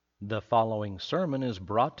The following sermon is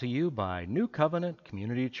brought to you by New Covenant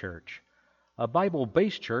Community Church, a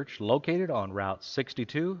Bible-based church located on Route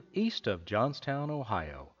 62 east of Johnstown,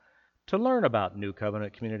 Ohio. To learn about New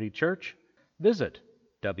Covenant Community Church, visit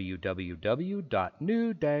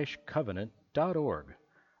www.new-covenant.org.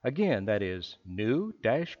 Again, that is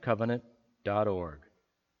new-covenant.org.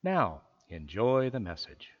 Now, enjoy the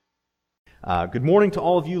message. Good morning to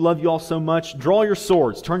all of you. Love you all so much. Draw your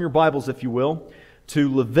swords, turn your Bibles, if you will,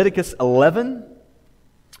 to Leviticus 11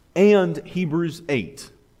 and Hebrews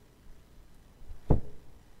 8.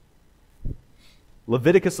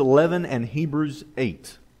 Leviticus 11 and Hebrews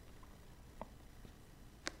 8.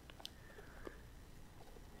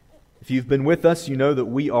 If you've been with us, you know that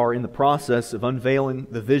we are in the process of unveiling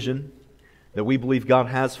the vision that we believe God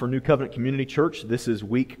has for New Covenant Community Church. This is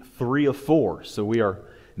week 3 of 4, so we are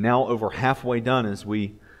now over halfway done as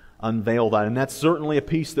we unveil that. And that's certainly a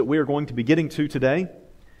piece that we are going to be getting to today.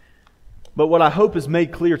 But what I hope is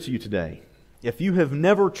made clear to you today, if you have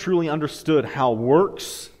never truly understood how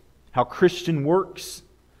Christian works,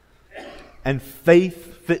 and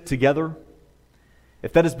faith fit together,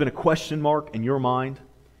 if that has been a question mark in your mind,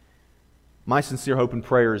 my sincere hope and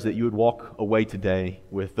prayer is that you would walk away today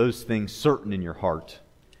with those things certain in your heart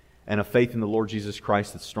and a faith in the Lord Jesus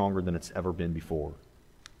Christ that's stronger than it's ever been before.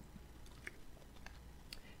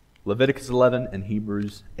 Leviticus 11 and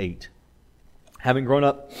Hebrews 8. Having grown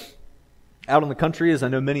up out in the country, as I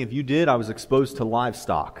know many of you did, I was exposed to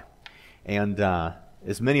livestock. And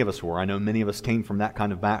as many of us were, I know many of us came from that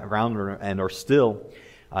kind of background and are still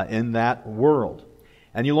in that world.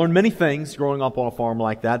 And you learn many things growing up on a farm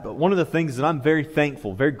like that, but one of the things that I'm very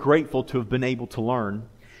thankful, very grateful to have been able to learn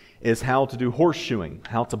is how to do horseshoeing,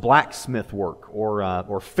 how to blacksmith work,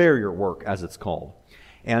 or farrier work, as it's called.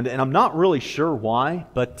 And I'm not really sure why,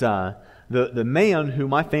 but the man who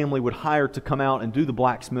my family would hire to come out and do the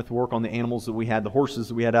blacksmith work on the animals that we had, the horses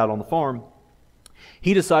that we had out on the farm,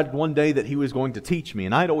 he decided one day that he was going to teach me.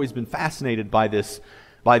 And I'd always been fascinated by this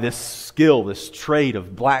skill, this trade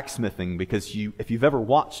of blacksmithing, because if you've ever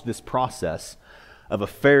watched this process of a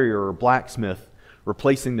farrier or blacksmith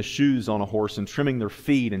replacing the shoes on a horse and trimming their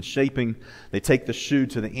feet and shaping, they take the shoe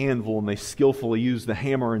to the anvil and they skillfully use the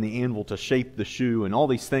hammer and the anvil to shape the shoe and all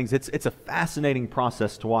these things. It's a fascinating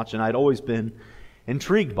process to watch, and I'd always been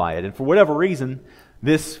intrigued by it. And for whatever reason,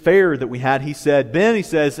 this farrier that we had, he said, Ben, he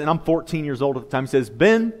says, and I'm 14 years old at the time, he says,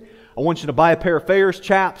 Ben, I want you to buy a pair of farriers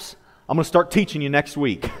chaps. I'm going to start teaching you next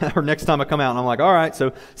week, or next time I come out. And I'm like, all right.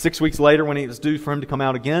 So 6 weeks later, when it was due for him to come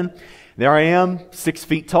out again, there I am, 6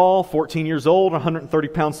 feet tall, 14 years old, 130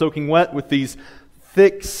 pounds soaking wet with these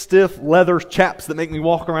thick, stiff leather chaps that make me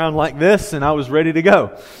walk around like this, and I was ready to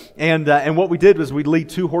go. And what we did was we'd lead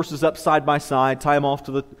 2 horses up side by side, tie them off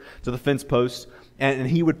to the fence posts, and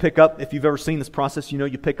he would pick up, if you've ever seen this process, you know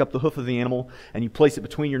you pick up the hoof of the animal and you place it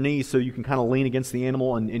between your knees so you can kind of lean against the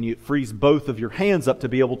animal, and you freeze both of your hands up to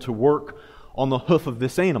be able to work on the hoof of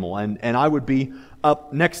this animal. And I would be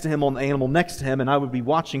up next to him on the animal next to him, and I would be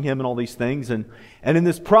watching him and all these things. And in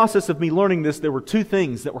this process of me learning this, there were 2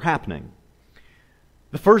 things that were happening.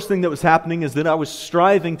 The first thing that was happening is that I was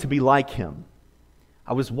striving to be like him.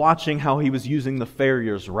 I was watching how he was using the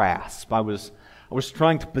farrier's rasp. I was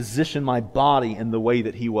trying to position my body in the way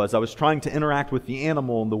that he was. I was trying to interact with the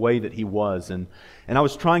animal in the way that he was. And I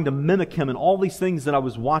was trying to mimic him in all these things that I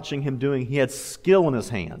was watching him doing. He had skill in his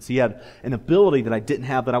hands. He had an ability that I didn't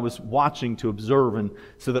have, that I was watching to observe, and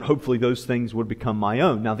so that hopefully those things would become my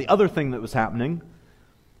own. Now, the other thing that was happening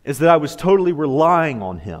is that I was totally relying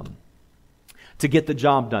on him to get the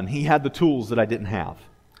job done. He had the tools that I didn't have.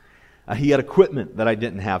 He had equipment that I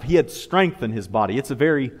didn't have. He had strength in his body. It's a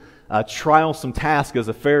very trialsome task as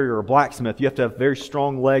a farrier or a blacksmith. You have to have very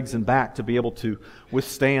strong legs and back to be able to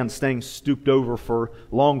withstand staying stooped over for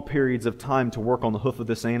long periods of time to work on the hoof of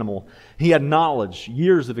this animal. He had knowledge,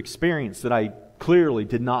 years of experience that I clearly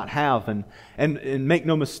did not have. And make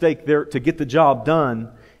no mistake, there to get the job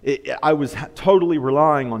done, I was totally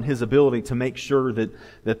relying on his ability to make sure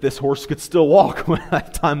that this horse could still walk by the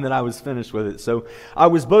time that I was finished with it. So I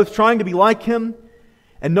was both trying to be like him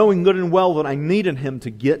and knowing good and well that I needed him to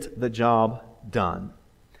get the job done.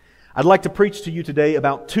 I'd like to preach to you today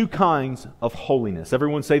about 2 kinds of holiness.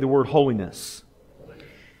 Everyone say the word holiness.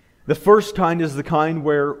 The first kind is the kind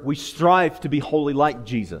where we strive to be holy like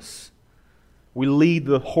Jesus. We lead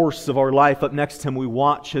the horse of our life up next to him. We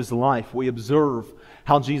watch his life. We observe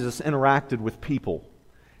how Jesus interacted with people,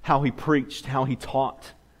 how he preached, how he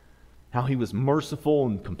taught, how he was merciful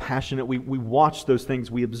and compassionate. We watch those things,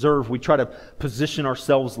 we observe, we try to position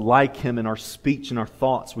ourselves like him in our speech and our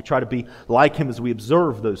thoughts. We try to be like him as we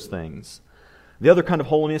observe those things. The other kind of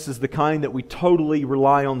holiness is the kind that we totally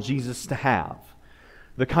rely on Jesus to have.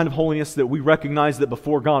 The kind of holiness that we recognize that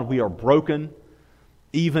before God we are broken,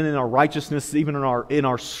 even in our righteousness, even in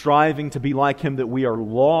our striving to be like Him, that we are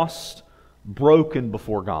lost, broken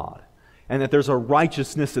before God. And that there's a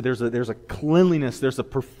righteousness, that there's a cleanliness, there's a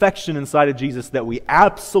perfection inside of Jesus that we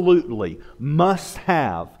absolutely must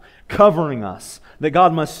have covering us. That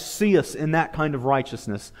God must see us in that kind of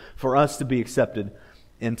righteousness for us to be accepted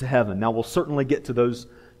into heaven. Now we'll certainly get to those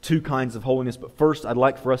two kinds of holiness, but first I'd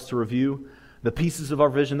like for us to review the pieces of our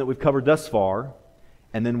vision that we've covered thus far,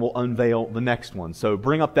 and then we'll unveil the next one. So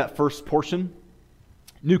bring up that first portion.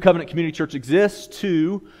 New Covenant Community Church exists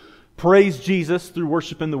to praise Jesus through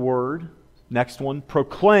worship in the Word. Next one,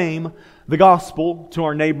 proclaim the gospel to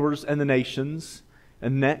our neighbors and the nations.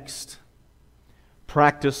 And next,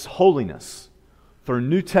 practice holiness through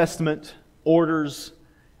New Testament orders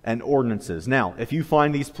and ordinances. Now, if you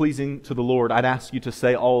find these pleasing to the Lord, I'd ask you to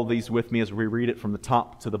say all of these with me as we read it from the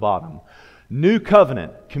top to the bottom. New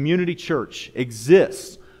Covenant Community Church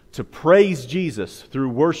exists to praise Jesus through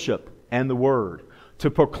worship and the Word,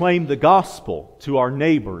 to proclaim the gospel to our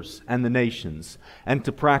neighbors and the nations, and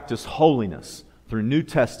to practice holiness through New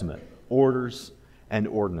Testament orders and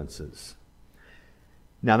ordinances.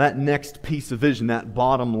 Now that next piece of vision, that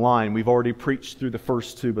bottom line, we've already preached through the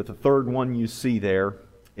first two, but the third one you see there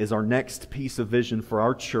is our next piece of vision for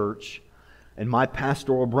our church. And my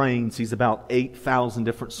pastoral brain sees about 8,000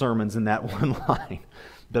 different sermons in that one line.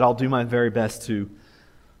 But I'll do my very best to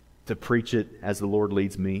preach it as the Lord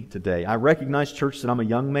leads me today. I recognize, church, that I'm a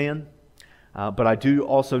young man, but I do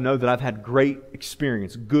also know that I've had great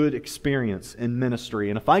experience, good experience in ministry.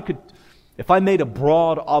 And if I made a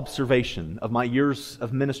broad observation of my years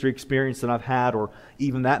of ministry experience that I've had, or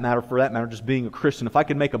even for that matter, just being a Christian, if I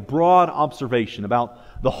could make a broad observation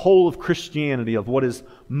about the whole of Christianity, of what is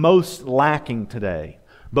most lacking today,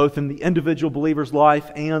 both in the individual believer's life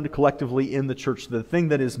and collectively in the church, the thing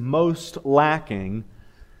that is most lacking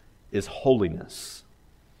is holiness.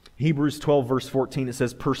 Hebrews 12 verse 14, it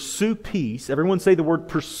says, pursue peace. Everyone say the word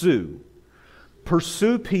pursue.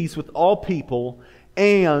 Pursue peace with all people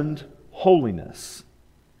and holiness,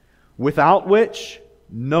 without which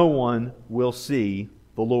no one will see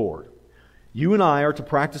the Lord. You and I are to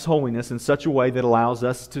practice holiness in such a way that allows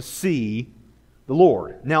us to see the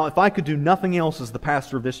Lord. Now, if I could do nothing else as the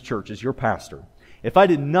pastor of this church, as your pastor, if I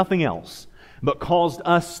did nothing else but caused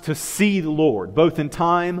us to see the Lord, both in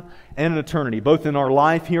time and in eternity, both in our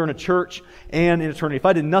life here in a church and in eternity, if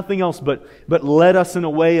I did nothing else but led us in a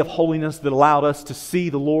way of holiness that allowed us to see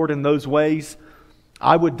the Lord in those ways,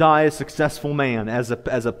 I would die a successful man. As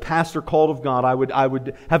a pastor called of God, I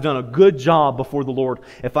would have done a good job before the Lord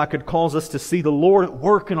if I could cause us to see the Lord at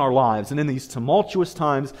work in our lives, and in these tumultuous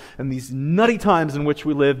times and these nutty times in which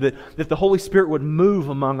we live, that the Holy Spirit would move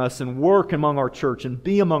among us and work among our church and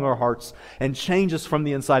be among our hearts and change us from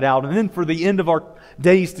the inside out, and then for the end of our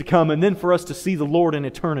days to come, and then for us to see the Lord in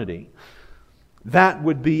eternity. That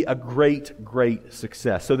would be a great, great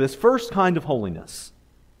success. So this first kind of holiness,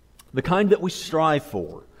 the kind that we strive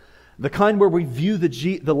for, the kind where we view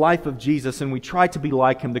the life of Jesus and we try to be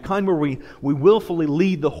like Him, the kind where we willfully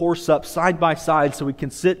lead the horse up side by side so we can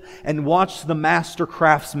sit and watch the master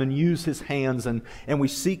craftsman use his hands, and we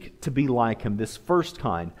seek to be like Him. This first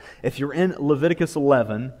kind. If you're in Leviticus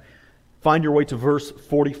 11, find your way to verse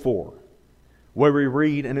 44, where we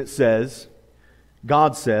read, and it says,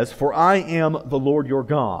 God says, "For I am the Lord your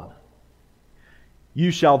God. You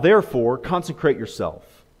shall therefore consecrate yourselves,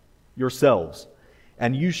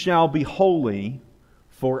 and you shall be holy,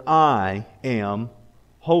 for I am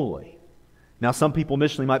holy." Now, some people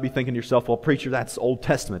initially might be thinking to yourself, well, preacher, that's Old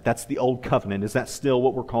Testament. That's the Old Covenant. Is that still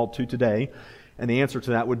what we're called to today? And the answer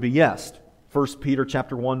to that would be yes. 1 Peter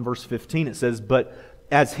chapter 1, verse 15, it says, "But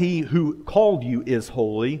as He who called you is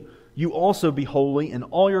holy, you also be holy in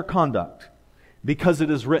all your conduct, because it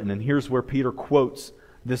is written," and here's where Peter quotes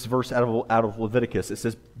this verse out of Leviticus. It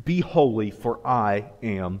says, "Be holy, for I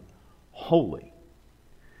am holy."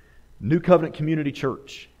 New Covenant Community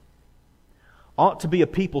Church ought to be a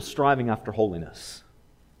people striving after holiness.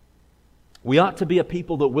 We ought to be a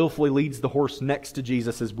people that willfully leads the horse next to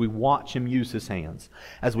Jesus as we watch Him use His hands,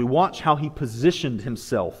 as we watch how He positioned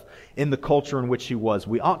Himself in the culture in which He was.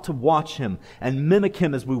 We ought to watch Him and mimic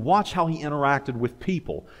Him as we watch how He interacted with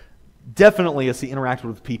people. Definitely as He interacted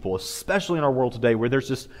with people, especially in our world today where there's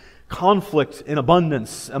just conflict in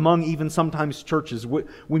abundance among even sometimes churches.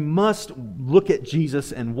 We must look at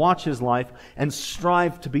Jesus and watch His life and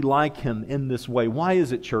strive to be like Him in this way. Why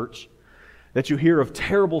is it, church, that you hear of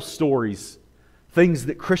terrible stories, things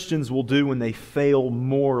that Christians will do when they fail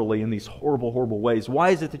morally in these horrible, horrible ways?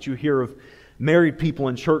 Why is it that you hear of married people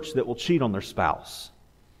in church that will cheat on their spouse?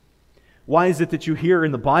 Why is it that you hear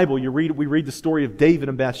in the Bible, we read the story of David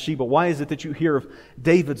and Bathsheba, why is it that you hear of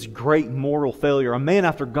David's great moral failure, a man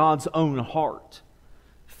after God's own heart,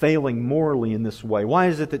 failing morally in this way? Why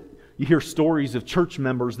is it that you hear stories of church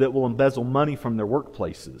members that will embezzle money from their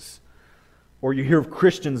workplaces? Or you hear of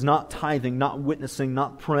Christians not tithing, not witnessing,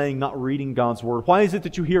 not praying, not reading God's Word? Why is it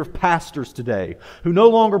that you hear of pastors today who no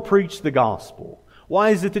longer preach the gospel?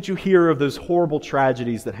 Why is it that you hear of those horrible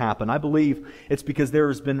tragedies that happen? I believe it's because there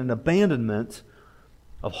has been an abandonment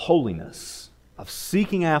of holiness, of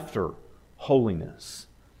seeking after holiness.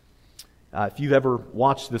 If you've ever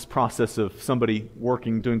watched this process of somebody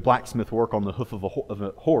doing blacksmith work on the hoof of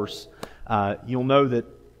a horse, you'll know that,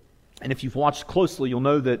 and if you've watched closely, you'll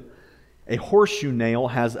know that a horseshoe nail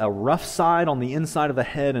has a rough side on the inside of the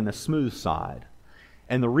head and a smooth side.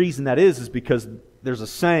 And the reason that is because there's a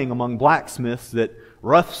saying among blacksmiths that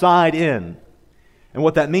rough side in. And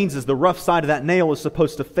what that means is the rough side of that nail is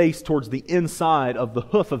supposed to face towards the inside of the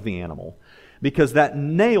hoof of the animal. Because that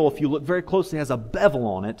nail, if you look very closely, has a bevel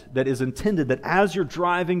on it that is intended that as you're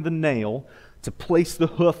driving the nail to place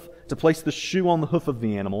the shoe on the hoof of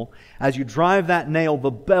the animal, as you drive that nail,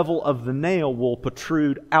 the bevel of the nail will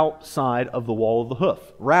protrude outside of the wall of the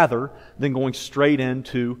hoof, rather than going straight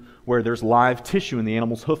into where there's live tissue in the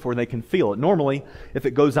animal's hoof where they can feel it. Normally, if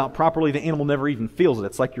it goes out properly, the animal never even feels it.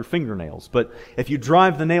 It's like your fingernails. But if you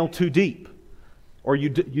drive the nail too deep, or you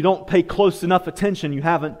don't pay close enough attention, you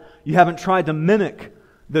haven't tried to mimic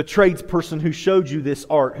the tradesperson who showed you this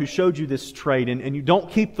art, who showed you this trade, and you don't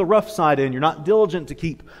keep the rough side in, you're not diligent to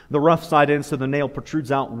keep the rough side in so the nail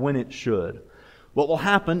protrudes out when it should. What will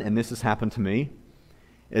happen, and this has happened to me,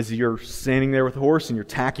 is you're standing there with the horse and you're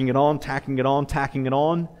tacking it on,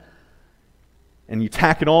 and you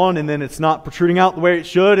tack it on, and then it's not protruding out the way it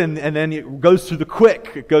should, and then it goes through the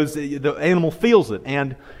quick. The animal feels it,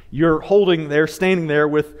 and you're standing there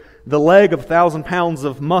with the leg of 1,000 pounds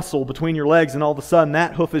of muscle between your legs, and all of a sudden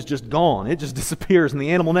that hoof is just gone. It just disappears, and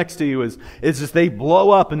the animal next to you they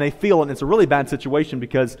blow up and they feel it, and it's a really bad situation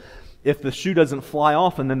because if the shoe doesn't fly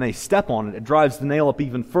off and then they step on it, it drives the nail up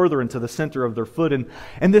even further into the center of their foot.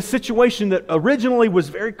 And this situation that originally was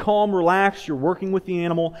very calm, relaxed, you're working with the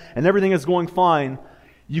animal, and everything is going fine,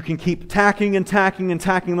 you can keep tacking, and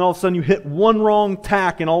all of a sudden you hit one wrong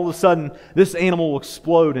tack, and all of a sudden this animal will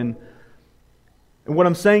explode. And what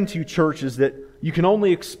I'm saying to you, church, is that you can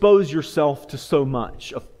only expose yourself to so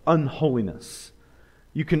much of unholiness.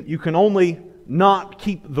 You can only not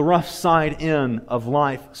keep the rough side in of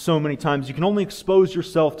life so many times. You can only expose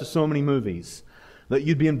yourself to so many movies that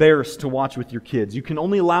you'd be embarrassed to watch with your kids. You can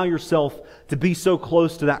only allow yourself to be so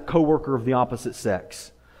close to that coworker of the opposite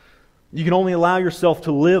sex. You can only allow yourself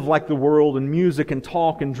to live like the world and music and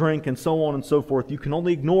talk and drink and so on and so forth. You can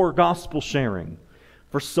only ignore gospel sharing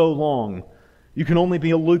for so long. You can only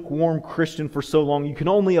be a lukewarm Christian for so long. You can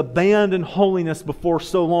only abandon holiness before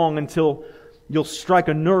so long until you'll strike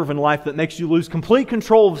a nerve in life that makes you lose complete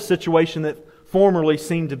control of a situation that formerly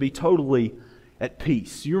seemed to be totally at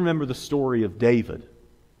peace. You remember the story of David.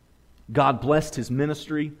 God blessed his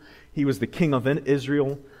ministry. He was the king of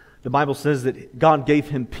Israel. The Bible says that God gave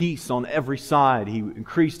him peace on every side. He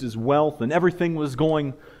increased his wealth and everything was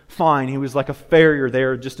going fine. He was like a farrier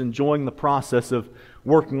there, just enjoying the process of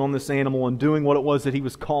working on this animal and doing what it was that he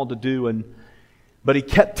was called to do. But he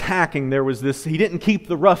kept tacking. He didn't keep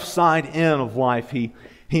the rough side in of life.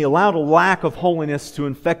 He allowed a lack of holiness to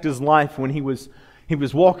infect his life when he was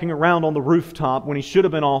walking around on the rooftop when he should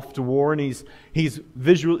have been off to war, and he's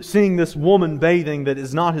visually seeing this woman bathing that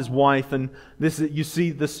is not his wife, and you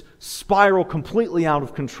see this spiral completely out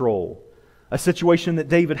of control. A situation that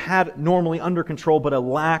David had normally under control, but a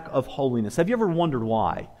lack of holiness. Have you ever wondered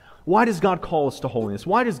why? Why does God call us to holiness?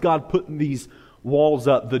 Why does God put these walls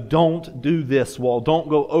up? The don't do this wall, don't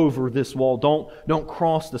go over this wall, don't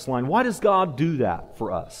cross this line. Why does God do that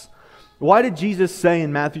for us? Why did Jesus say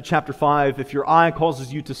in Matthew chapter 5, if your eye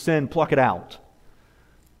causes you to sin, pluck it out?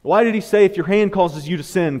 Why did He say, if your hand causes you to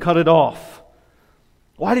sin, cut it off?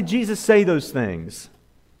 Why did Jesus say those things?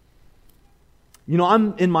 You know,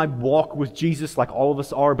 I'm in my walk with Jesus like all of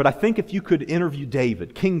us are, but I think if you could interview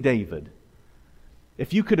David, King David,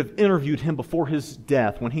 if you could have interviewed him before his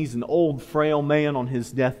death, when he's an old, frail man on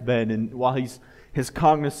his deathbed, and while his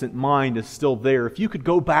cognizant mind is still there, if you could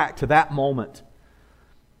go back to that moment,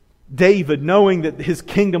 David, knowing that his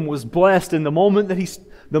kingdom was blessed, and the moment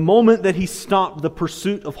that he stopped the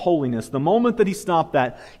pursuit of holiness, the moment that he stopped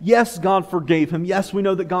that, yes, God forgave him. Yes, we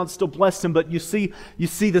know that God still blessed him, but you see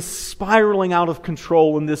this spiraling out of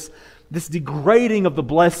control and this this degrading of the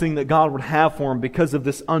blessing that God would have for him because of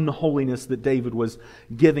this unholiness that David was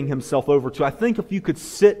giving himself over to. I think if you could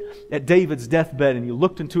sit at David's deathbed and you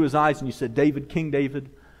looked into his eyes and you said, David, King David,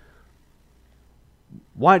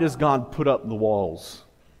 why does God put up the walls?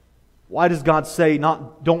 Why does God say,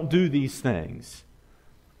 don't do these things?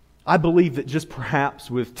 I believe that just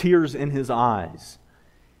perhaps with tears in his eyes,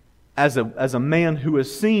 as a man who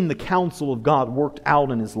has seen the counsel of God worked out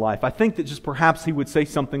in his life, I think that just perhaps he would say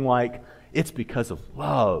something like, it's because of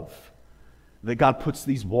love that God puts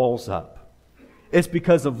these walls up. It's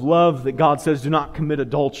because of love that God says, do not commit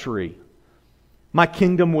adultery. My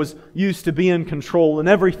kingdom was used to be in control and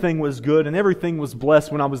everything was good and everything was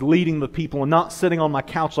blessed when I was leading the people and not sitting on my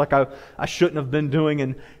couch like I shouldn't have been doing.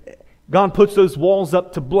 And God puts those walls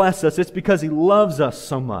up to bless us. It's because He loves us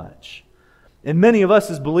so much. And many of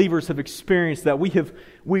us as believers have experienced that.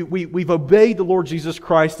 We've obeyed the Lord Jesus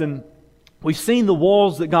Christ and we've seen the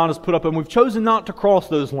walls that God has put up and we've chosen not to cross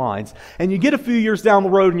those lines. And you get a few years down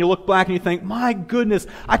the road and you look back and you think, my goodness,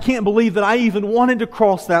 I can't believe that I even wanted to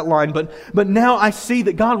cross that line. But now I see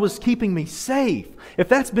that God was keeping me safe. If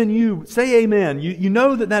that's been you, say amen. You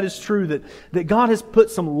know that is true, that God has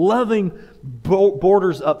put some loving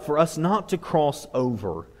borders up for us not to cross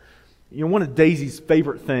over. You know, one of Daisy's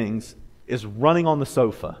favorite things is running on the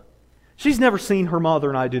sofa. She's never seen her mother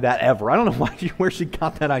and I do that ever. I don't know where she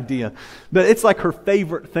got that idea. But it's like her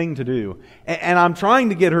favorite thing to do. And I'm trying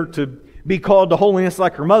to get her to be called to holiness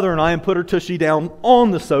like her mother and I and put her tushy down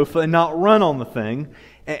on the sofa and not run on the thing.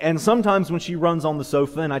 And sometimes when she runs on the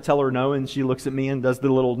sofa and I tell her no and she looks at me and does the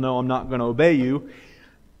little no, I'm not going to obey you,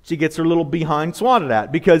 she gets her little behind swatted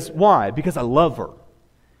at. Because why? Because I love her.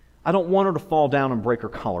 I don't want her to fall down and break her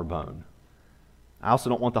collarbone. I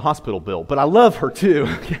also don't want the hospital bill, but I love her too.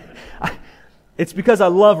 It's because I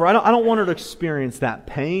love her. I don't want her to experience that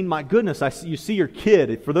pain. My goodness, you see your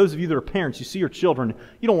kid. For those of you that are parents, you see your children.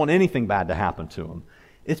 You don't want anything bad to happen to them.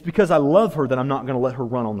 It's because I love her that I'm not going to let her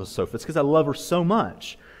run on the sofa. It's because I love her so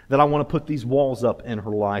much that I want to put these walls up in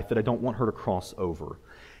her life that I don't want her to cross over.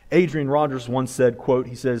 Adrian Rogers once said, quote,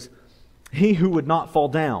 he says, "He who would not fall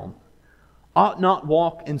down ought not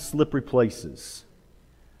walk in slippery places."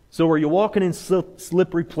 So are you walking in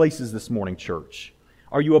slippery places this morning, church?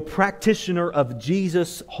 Are you a practitioner of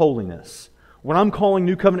Jesus' holiness? What I'm calling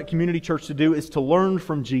New Covenant Community Church to do is to learn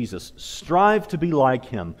from Jesus. Strive to be like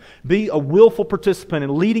Him. Be a willful participant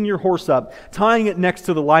in leading your horse up, tying it next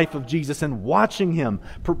to the life of Jesus and watching Him.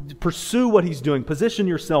 Pursue what He's doing. Position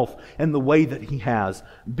yourself in the way that He has.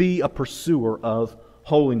 Be a pursuer of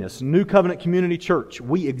holiness. New Covenant Community Church,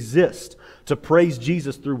 we exist to praise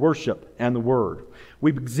Jesus through worship and the Word.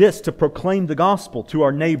 We exist to proclaim the gospel to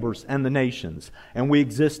our neighbors and the nations. And we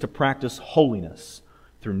exist to practice holiness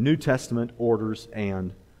through New Testament orders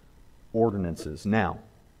and ordinances. Now,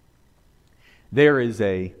 there is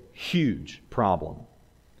a huge problem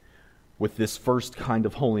with this first kind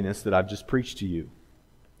of holiness that I've just preached to you.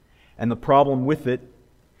 And the problem with it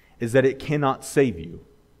is that it cannot save you.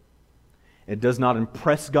 It does not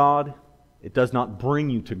impress God. It does not bring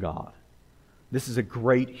you to God. This is a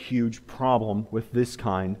great, huge problem with this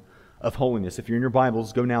kind of holiness. If you're in your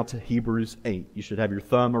Bibles, go now to Hebrews 8. You should have your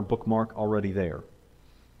thumb or bookmark already there.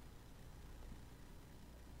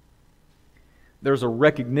 There's a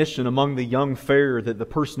recognition among the young farrier that the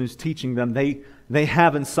person who's teaching them, they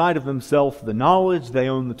have inside of themselves the knowledge, they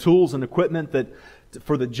own the tools and equipment that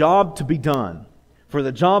for the job to be done, for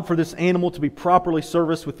the job for this animal to be properly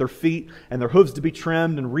serviced with their feet and their hooves to be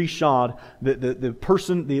trimmed and reshod, the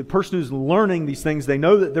person who's learning these things, they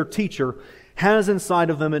know that their teacher has inside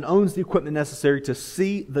of them and owns the equipment necessary to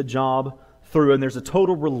see the job through. And there's a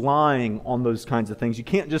total relying on those kinds of things. You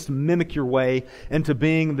can't just mimic your way into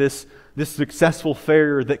being this successful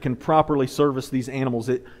farrier that can properly service these animals.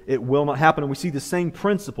 It will not happen. And we see the same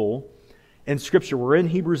principle in Scripture. We're in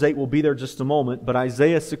Hebrews 8. We'll be there just a moment. But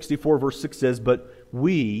Isaiah 64 verse 6 says, "But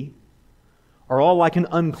we are all like an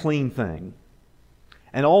unclean thing,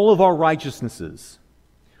 and all of our righteousnesses,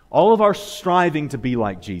 all of our striving to be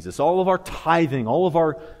like Jesus, all of our tithing, all of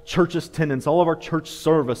our church attendance, all of our church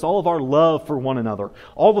service, all of our love for one another,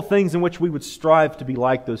 all the things in which we would strive to be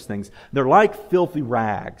like those things, they're like filthy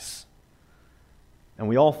rags. And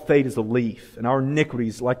we all fade as a leaf, and our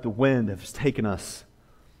iniquities, like the wind, have taken us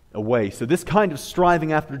away." So this kind of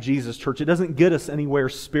striving after Jesus, church, it doesn't get us anywhere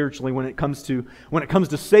spiritually when it comes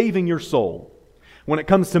to saving your soul. When it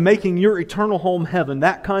comes to making your eternal home heaven,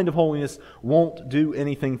 that kind of holiness won't do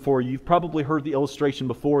anything for you. You've probably heard the illustration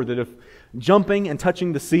before that if jumping and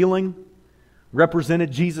touching the ceiling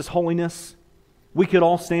represented Jesus' holiness, we could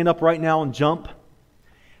all stand up right now and jump.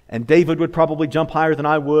 And David would probably jump higher than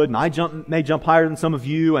I would, and I may jump higher than some of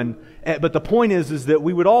you. But the point is that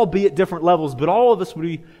we would all be at different levels, but all of us would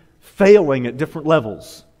be failing at different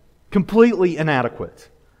levels, completely inadequate.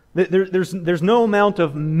 There's no amount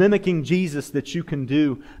of mimicking Jesus that you can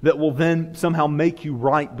do that will then somehow make you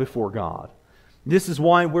right before God. This is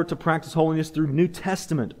why we're to practice holiness through New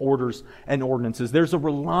Testament orders and ordinances. There's a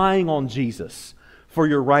relying on Jesus for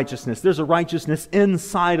your righteousness. There's a righteousness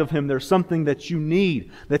inside of Him. There's something that you need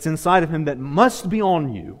that's inside of Him that must be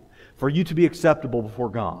on you for you to be acceptable before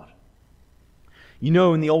God. You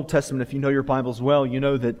know, in the Old Testament, if you know your Bibles well, you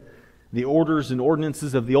know that the orders and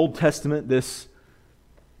ordinances of the Old Testament, this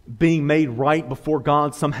being made right before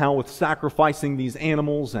God somehow with sacrificing these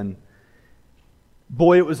animals, and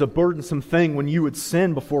boy, it was a burdensome thing when you would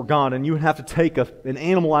sin before God and you would have to take an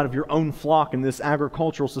animal out of your own flock in this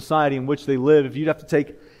agricultural society in which they live. If you'd have to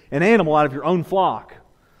take an animal out of your own flock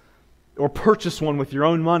or purchase one with your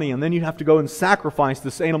own money, and then you'd have to go and sacrifice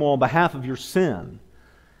this animal on behalf of your sin.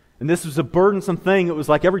 And this was a burdensome thing. It was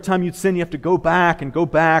like every time you'd sin, you have to go back and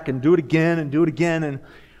do it again and do it again. And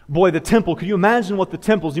boy, the temple, could you imagine what the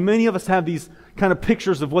temples, many of us have these kind of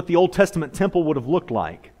pictures of what the Old Testament temple would have looked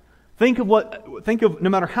like. Think of no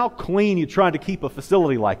matter how clean you try to keep a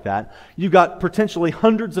facility like that, you've got potentially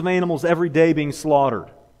hundreds of animals every day being slaughtered.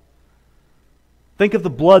 Think of the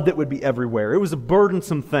blood that would be everywhere. It was a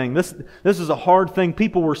burdensome thing. This is a hard thing.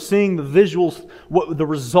 People were seeing the visuals, the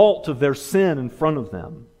result of their sin in front of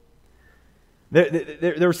them.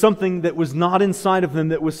 There was something that was not inside of them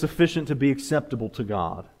that was sufficient to be acceptable to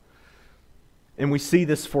God. And we see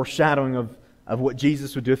this foreshadowing of what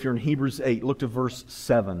Jesus would do. If you're in Hebrews 8, look to verse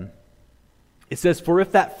 7. It says, "For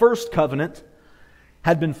if that first covenant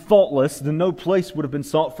had been faultless, then no place would have been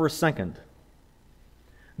sought for a second.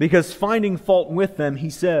 Because finding fault with them, He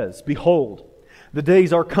says, Behold, the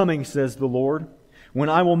days are coming, says the Lord, when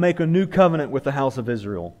I will make a new covenant with the house of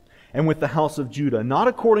Israel and with the house of Judah, not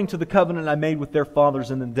according to the covenant I made with their fathers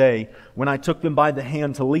in the day when I took them by the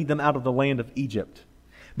hand to lead them out of the land of Egypt.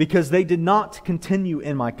 Because they did not continue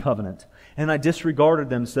in my covenant, and I disregarded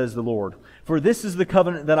them, says the Lord. For this is the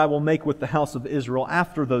covenant that I will make with the house of Israel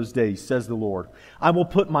after those days, says the Lord. I will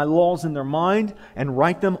put my laws in their mind and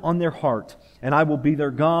write them on their heart, and I will be their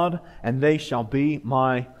God, and they shall be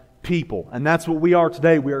my people." And that's what we are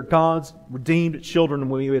today. We are God's redeemed children, and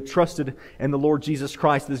we have trusted in the Lord Jesus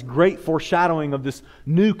Christ. This great foreshadowing of this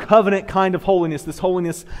new covenant kind of holiness, this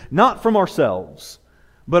holiness not from ourselves,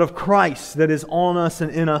 but of Christ that is on us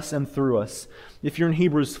and in us and through us. If you're in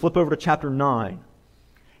Hebrews, flip over to chapter 9.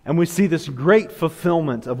 And we see this great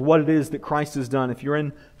fulfillment of what it is that Christ has done. If you're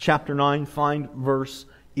in chapter 9, find verse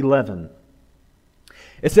 11.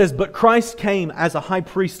 It says, "But Christ came as a high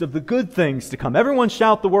priest of the good things to come." Everyone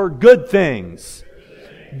shout the word good things.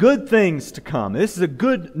 Good things to come. This is a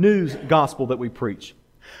good news gospel that we preach.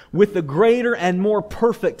 "With the greater and more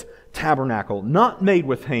perfect tabernacle, not made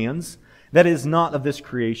with hands, that is not of this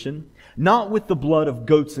creation, not with the blood of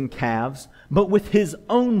goats and calves, but with His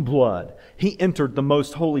own blood He entered the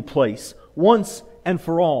most holy place, once and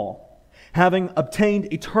for all, having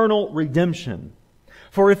obtained eternal redemption.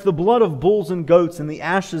 For if the blood of bulls and goats and the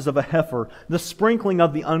ashes of a heifer, the sprinkling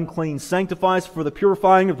of the unclean, sanctifies for the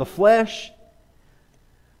purifying of the flesh,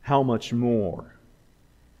 how much more?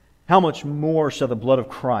 How much more shall the blood of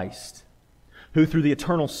Christ, who through the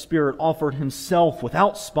eternal Spirit offered Himself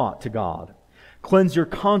without spot to God, cleanse your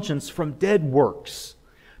conscience from dead works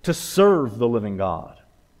to serve the living God?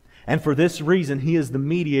 And for this reason He is the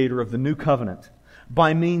mediator of the new covenant,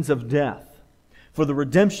 by means of death, for the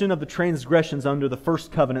redemption of the transgressions under the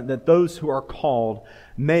first covenant, that those who are called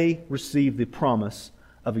may receive the promise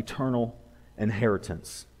of eternal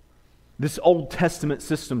inheritance." This Old Testament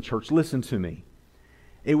system, church, listen to me.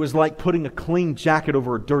 It was like putting a clean jacket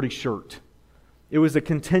over a dirty shirt. It was a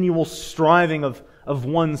continual striving of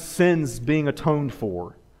one's sins being atoned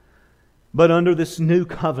for. But under this new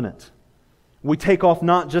covenant, we take off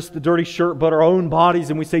not just the dirty shirt, but our own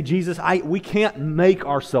bodies, and we say, Jesus, we can't make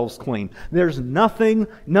ourselves clean. There's nothing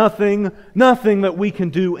that we can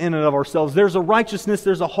do in and of ourselves. There's a righteousness,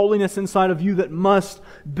 there's a holiness inside of you that must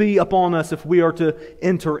be upon us if we are to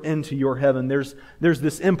enter into your heaven. There's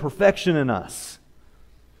this imperfection in us.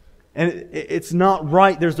 And it's not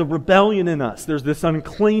right. There's a rebellion in us. There's this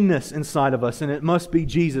uncleanness inside of us, and it must be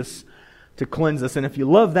Jesus to cleanse us. And if you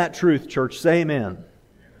love that truth, church, say amen.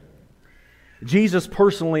 Jesus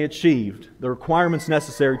personally achieved the requirements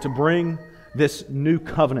necessary to bring this new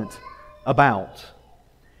covenant about.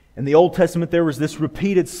 In the Old Testament, there was this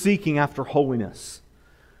repeated seeking after holiness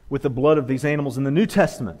with the blood of these animals. In the New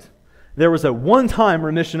Testament, There was a one-time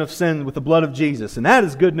remission of sin with the blood of Jesus, and that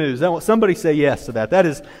is good news. Somebody say yes to that. That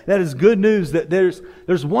is good news that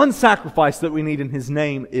there's one sacrifice that we need, and His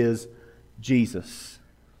name is Jesus.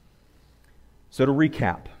 So to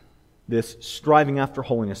recap, this striving after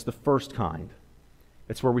holiness, the first kind,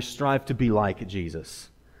 it's where we strive to be like Jesus.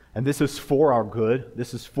 And this is for our good.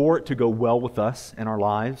 This is for it to go well with us and our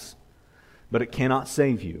lives, but it cannot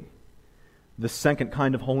save you. The second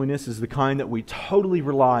kind of holiness is the kind that we totally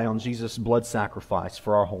rely on Jesus' blood sacrifice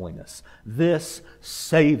for our holiness. This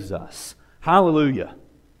saves us. Hallelujah.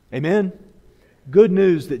 Amen? Good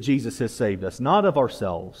news that Jesus has saved us, not of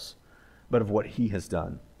ourselves, but of what He has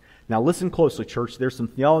done. Now listen closely, church. There's some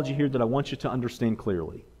theology here that I want you to understand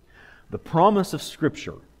clearly. The promise of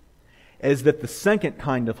Scripture is that the second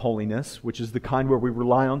kind of holiness, which is the kind where we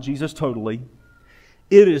rely on Jesus totally,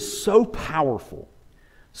 it is so powerful,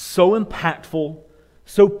 so impactful,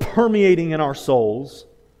 so permeating in our souls,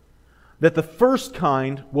 that the first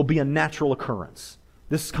kind will be a natural occurrence.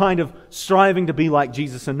 This kind of striving to be like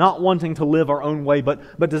Jesus and not wanting to live our own way,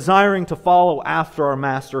 but desiring to follow after our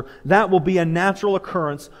Master, that will be a natural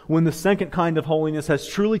occurrence when the second kind of holiness has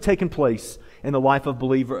truly taken place in the life of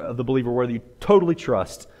the believer, whether you totally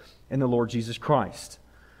trust in the Lord Jesus Christ.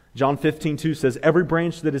 John 15:2 says, "Every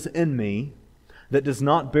branch that is in me that does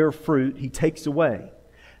not bear fruit, He takes away.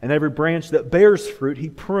 And every branch that bears fruit, He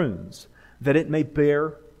prunes, that it may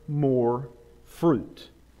bear more fruit."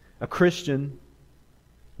 A Christian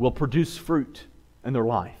will produce fruit in their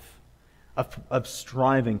life of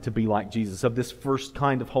striving to be like Jesus, of this first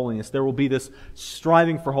kind of holiness. There will be this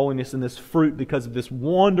striving for holiness and this fruit because of this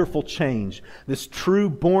wonderful change, this true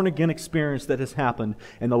born-again experience that has happened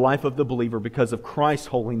in the life of the believer because of Christ's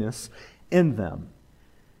holiness in them.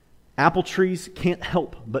 Apple trees can't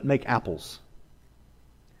help but make apples.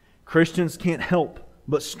 Christians can't help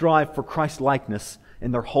but strive for Christ's likeness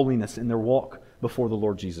in their holiness, in their walk before the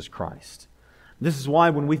Lord Jesus Christ. This is why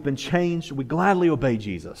when we've been changed, we gladly obey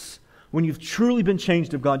Jesus. When you've truly been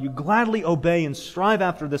changed of God, you gladly obey and strive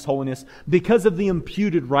after this holiness because of the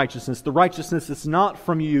imputed righteousness. The righteousness is not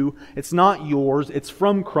from you, it's not yours, it's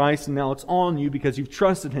from Christ, and now it's on you because you've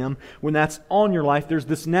trusted Him. When that's on your life, there's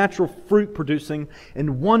this natural fruit producing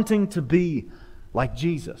and wanting to be like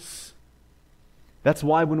Jesus. That's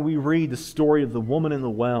why when we read the story of the woman in the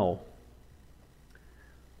well,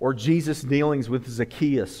 or Jesus' dealings with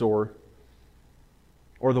Zacchaeus, or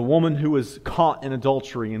the woman who was caught in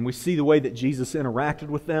adultery, and we see the way that Jesus interacted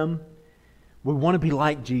with them, we want to be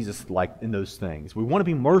like Jesus in those things. We want to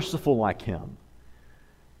be merciful like Him.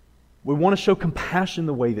 We want to show compassion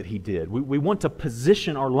the way that He did. We want to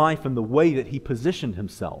position our life in the way that He positioned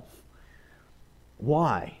Himself.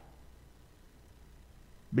 Why?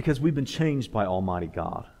 Because we've been changed by Almighty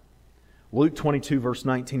God. Luke 22, verse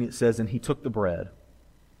 19, it says, "And He took the bread.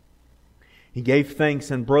 He gave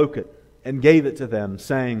thanks and broke it, and gave it to them,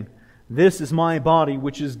 saying, 'This is my body,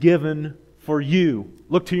 which is given for you.'"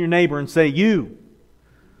 Look to your neighbor and say, "You."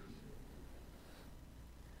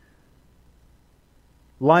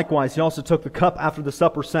 Likewise, He also took the cup after the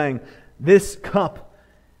supper, saying, "This cup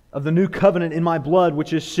of the new covenant in my blood,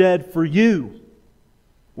 which is shed for you."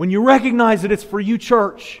 When you recognize that it's for you,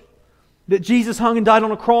 church, that Jesus hung and died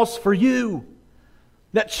on a cross for you,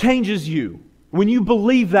 that changes you. When you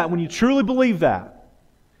believe that, when you truly believe that,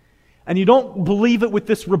 and you don't believe it with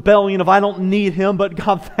this rebellion of, "I don't need Him, but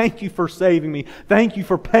God, thank You for saving me. Thank You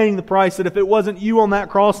for paying the price that if it wasn't You on that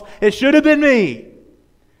cross, it should have been me."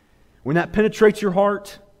 When that penetrates your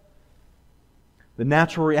heart, the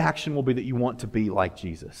natural reaction will be that you want to be like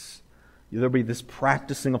Jesus. There'll be this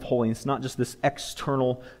practicing of holiness, not just this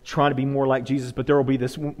external trying to be more like Jesus, but there will be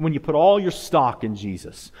this, when you put all your stock in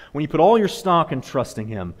Jesus, when you put all your stock in trusting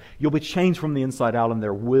Him, you'll be changed from the inside out, and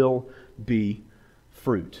there will be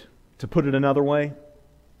fruit. To put it another way,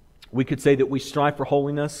 we could say that we strive for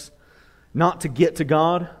holiness not to get to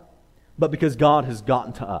God, but because God has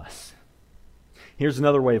gotten to us. Here's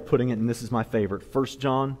another way of putting it, and this is my favorite. 1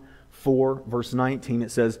 John 4, verse 19,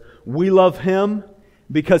 it says, "We love Him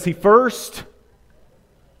because He first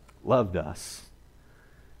loved us."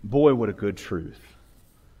 Boy, what a good truth.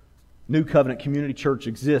 New Covenant Community Church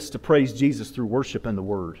exists to praise Jesus through worship and the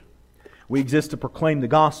Word. We exist to proclaim the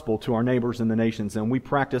gospel to our neighbors in the nations, and we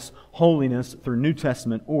practice holiness through New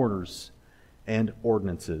Testament orders and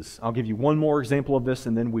ordinances. I'll give you one more example of this,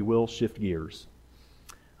 and then we will shift gears.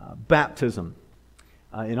 Baptism.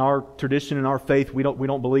 In our tradition, in our faith, we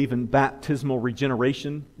don't believe in baptismal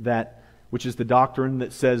regeneration, which is the doctrine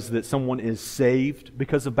that says that someone is saved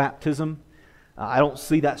because of baptism. I don't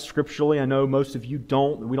see that scripturally. I know most of you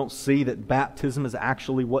don't. We don't see that baptism is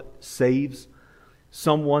actually what saves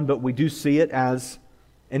someone, but we do see it as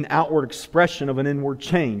an outward expression of an inward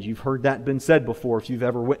change. You've heard that been said before if you've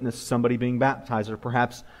ever witnessed somebody being baptized, or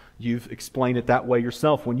perhaps you've explained it that way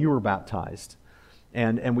yourself when you were baptized.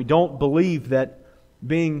 And we don't believe that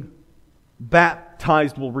being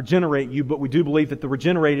baptized will regenerate you, but we do believe that the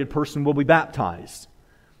regenerated person will be baptized.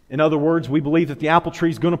 In other words, we believe that the apple tree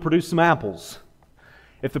is going to produce some apples.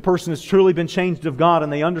 If the person has truly been changed of God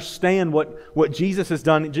and they understand what Jesus has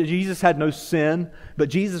done, Jesus had no sin, but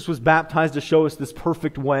Jesus was baptized to show us this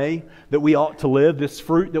perfect way that we ought to live, this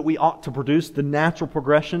fruit that we ought to produce, the natural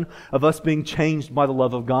progression of us being changed by the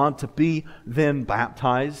love of God to be then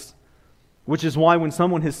baptized. Which is why when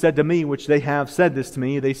someone has said to me, which they have said this to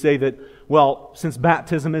me, they say that, well, since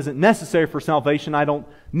baptism isn't necessary for salvation, I don't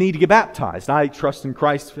need to get baptized. I trust in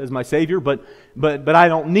Christ as my Savior, but I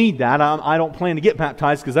don't need that. I don't plan to get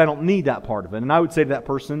baptized because I don't need that part of it. And I would say to that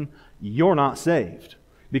person, you're not saved.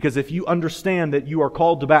 Because if you understand that you are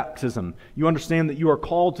called to baptism, you understand that you are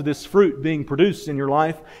called to this fruit being produced in your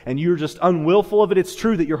life, and you're just unwillful of it, it's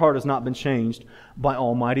true that your heart has not been changed by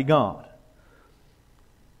Almighty God.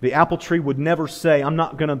 The apple tree would never say, I'm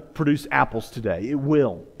not going to produce apples today. It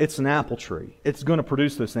will. It's an apple tree. It's going to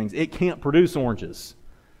produce those things. It can't produce oranges.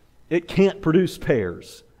 It can't produce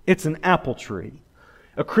pears. It's an apple tree.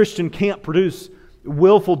 A Christian can't produce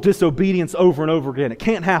willful disobedience over and over again. It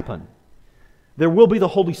can't happen. There will be the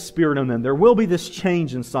Holy Spirit in them. There will be this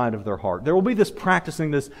change inside of their heart. There will be this practicing,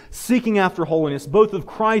 this seeking after holiness, both of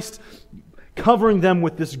Christ covering them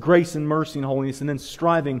with this grace and mercy and holiness, and then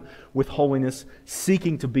striving with holiness,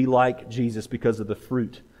 seeking to be like Jesus because of the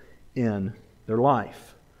fruit in their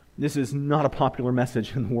life. This is not a popular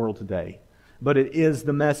message in the world today, but it is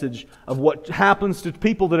the message of what happens to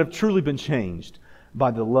people that have truly been changed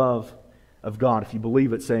by the love of God. If you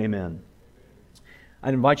believe it, say amen.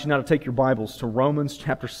 I'd invite you now to take your Bibles to Romans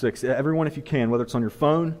chapter 6. Everyone, if you can, whether it's on your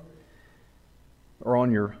phone or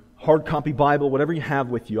on your hard copy Bible, whatever you have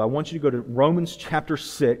with you, I want you to go to Romans chapter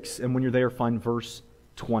 6, and when you're there, find verse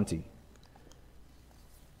 20.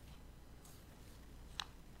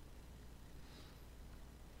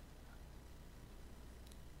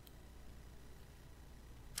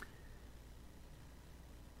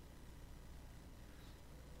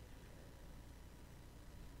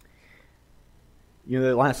 You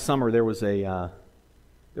know, last summer there was a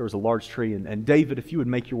large tree, and David, if you would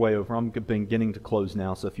make your way over, I'm beginning to close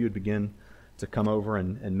now, so if you would begin to come over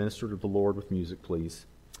and minister to the Lord with music, please.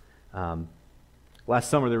 Last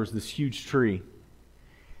summer there was this huge tree.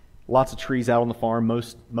 Lots of trees out on the farm.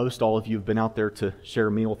 Most all of you have been out there to share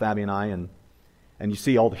a meal with Abby and I, and you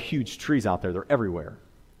see all the huge trees out there. They're everywhere.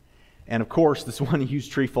 And of course, this one huge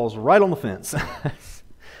tree falls right on the fence.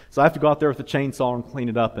 So I have to go out there with a chainsaw and clean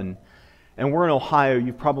it up, and we're in Ohio.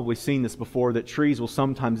 You've probably seen this before, that trees will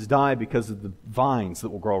sometimes die because of the vines that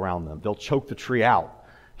will grow around them. They'll choke the tree out.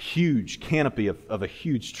 Huge canopy of a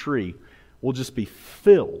huge tree will just be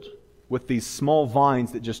filled with these small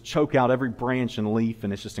vines that just choke out every branch and leaf,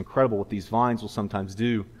 and it's just incredible what these vines will sometimes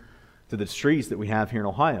do to the trees that we have here in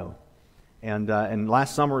Ohio. And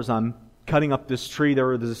last summer, as I'm cutting up this tree, there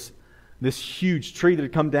was this huge tree that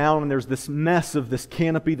had come down, and there's this mess of this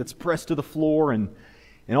canopy that's pressed to the floor, and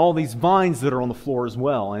all these vines that are on the floor as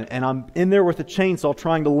well. And I'm in there with a chainsaw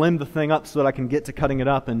trying to limb the thing up so that I can get to cutting it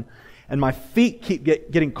up. And my feet keep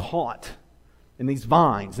getting caught in these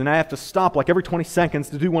vines. And I have to stop like every 20 seconds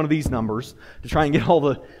to do one of these numbers to try and get all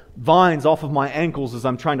the vines off of my ankles as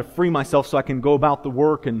I'm trying to free myself so I can go about the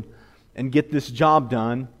work and get this job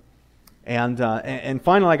done. And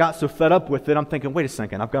finally I got so fed up with it, I'm thinking, wait a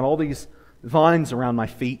second, I've got all these vines around my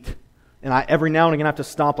feet. And every now and again I have to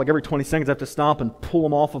stop, like every 20 seconds I have to stop and pull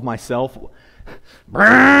them off of myself.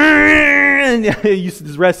 And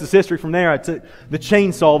the rest is history from there. I took the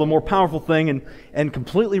chainsaw, the more powerful thing, and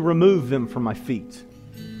completely removed them from my feet.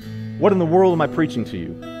 What in the world am I preaching to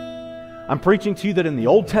you? I'm preaching to you that in the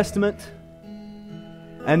Old Testament,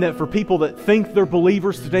 and that for people that think they're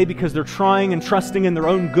believers today because they're trying and trusting in their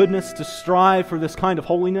own goodness to strive for this kind of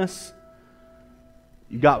holiness,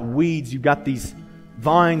 you've got weeds, you've got these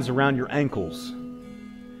vines around your ankles.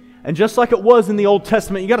 And just like it was in the Old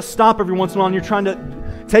Testament, you got to stop every once in a while and you're trying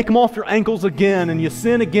to take them off your ankles again, and you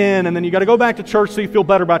sin again, and then you got to go back to church so you feel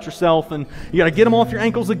better about yourself, and you got to get them off your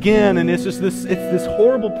ankles again, and it's just this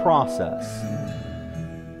horrible process.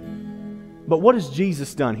 But what has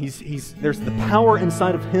Jesus done? There's the power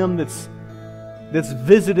inside of Him that's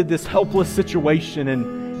visited this helpless situation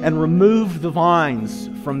and removed the vines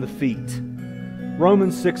from the feet.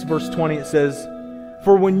 Romans 6 verse 20, it says,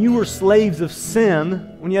 "For when you were slaves of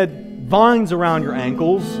sin, when you had vines around your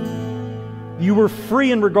ankles, you were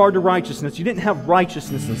free in regard to righteousness." You didn't have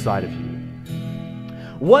righteousness inside of you.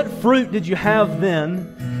 What fruit did you have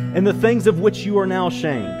then in the things of which you are now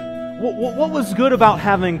ashamed? What was good about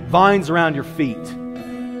having vines around your feet?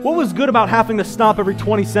 What was good about having to stop every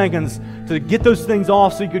 20 seconds to get those things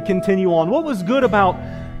off so you could continue on? What was good about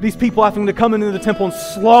these people having to come into the temple and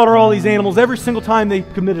slaughter all these animals every single time they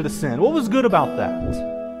committed a sin? What was good about that?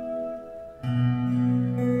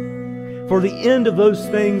 For the end of those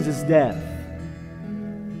things is death.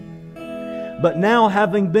 But now,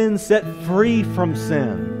 having been set free from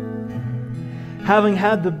sin, having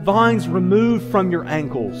had the vines removed from your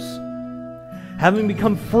ankles, having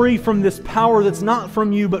become free from this power that's not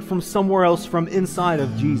from you but from somewhere else, from inside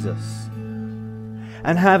of Jesus,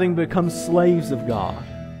 and having become slaves of God,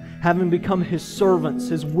 having become His servants,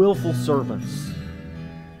 His willful servants,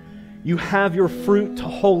 you have your fruit to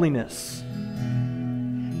holiness.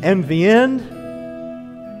 And the end,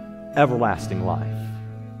 everlasting life.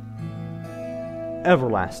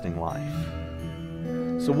 Everlasting life.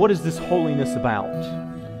 So what is this holiness about?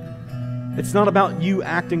 It's not about you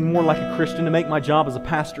acting more like a Christian to make my job as a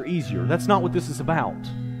pastor easier. That's not what this is about.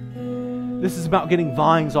 This is about getting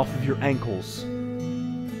vines off of your ankles.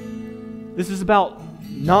 This is about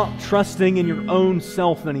not trusting in your own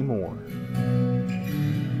self anymore.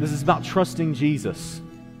 This is about trusting Jesus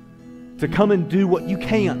to come and do what you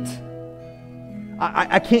can't.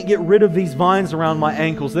 I can't get rid of these vines around my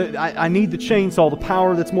ankles. I need the chainsaw, the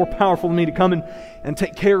power that's more powerful than me, to come and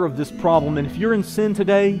take care of this problem. And if you're in sin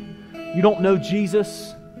today, you don't know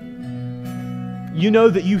Jesus, you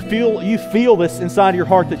know that you feel this inside of your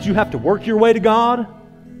heart that you have to work your way to God,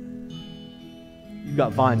 you've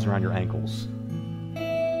got vines around your ankles.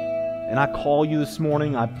 And I call you this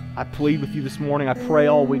morning, I plead with you this morning, I pray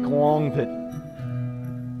all week long that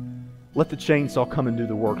let the chainsaw come and do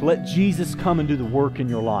the work. Let Jesus come and do the work in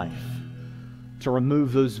your life to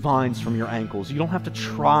remove those vines from your ankles. You don't have to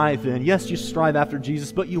try then. Yes, you strive after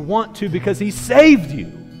Jesus, but you want to because He saved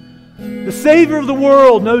you. The Savior of the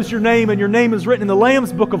world knows your name, and your name is written in the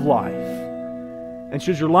Lamb's Book of Life. And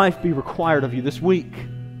should your life be required of you this week,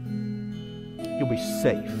 you'll be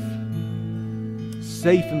safe.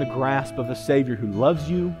 Safe in the grasp of a Savior who loves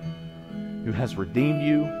you, who has redeemed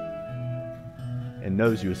you, and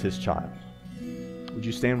knows you as His child. Would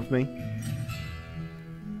you stand with me?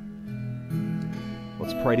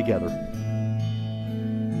 Let's pray together.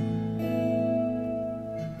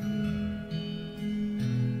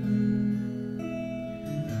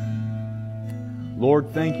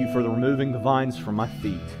 Lord, thank you for removing the vines from my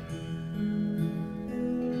feet.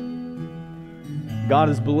 God,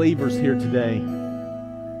 as believers here today,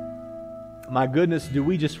 my goodness, do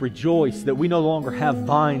we just rejoice that we no longer have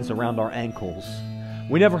vines around our ankles.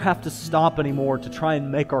 We never have to stop anymore to try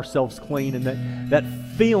and make ourselves clean, and that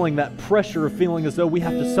feeling, that pressure of feeling as though we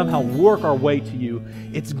have to somehow work our way to you,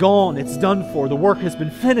 it's gone, it's done for, the work has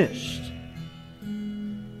been finished.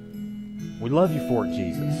 We love you for it,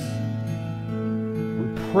 Jesus. We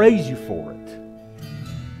praise you for it.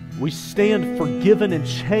 We stand forgiven and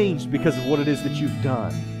changed because of what it is that you've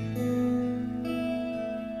done.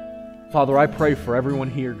 Father, I pray for everyone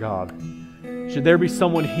here, God. Should there be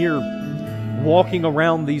someone here walking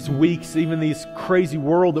around these weeks, even these crazy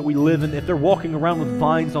world that we live in, if they're walking around with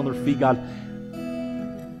vines on their feet, God,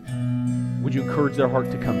 would you encourage their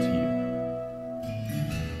heart to come to you?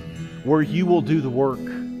 Where you will do the work,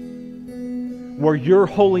 where your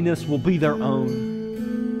holiness will be their own,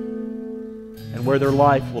 and where their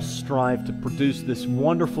life will strive to produce this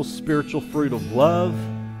wonderful spiritual fruit of love,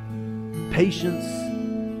 patience,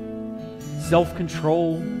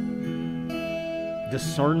 self-control,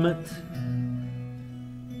 discernment,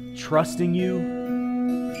 trusting you.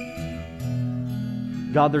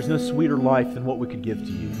 God, there's no sweeter life than what we could give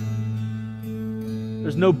to you.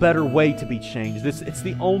 There's no better way to be changed. It's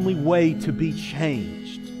the only way to be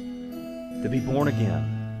changed, to be born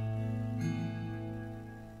again.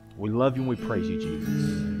 We love you and we praise you,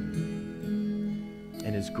 Jesus.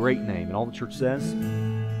 In His great name. And all the church says,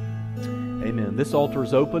 amen. This altar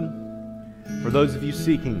is open for those of you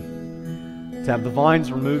seeking to have the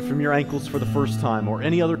vines removed from your ankles for the first time, or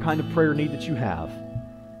any other kind of prayer need that you have.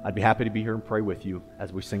 I'd be happy to be here and pray with you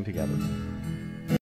as we sing together.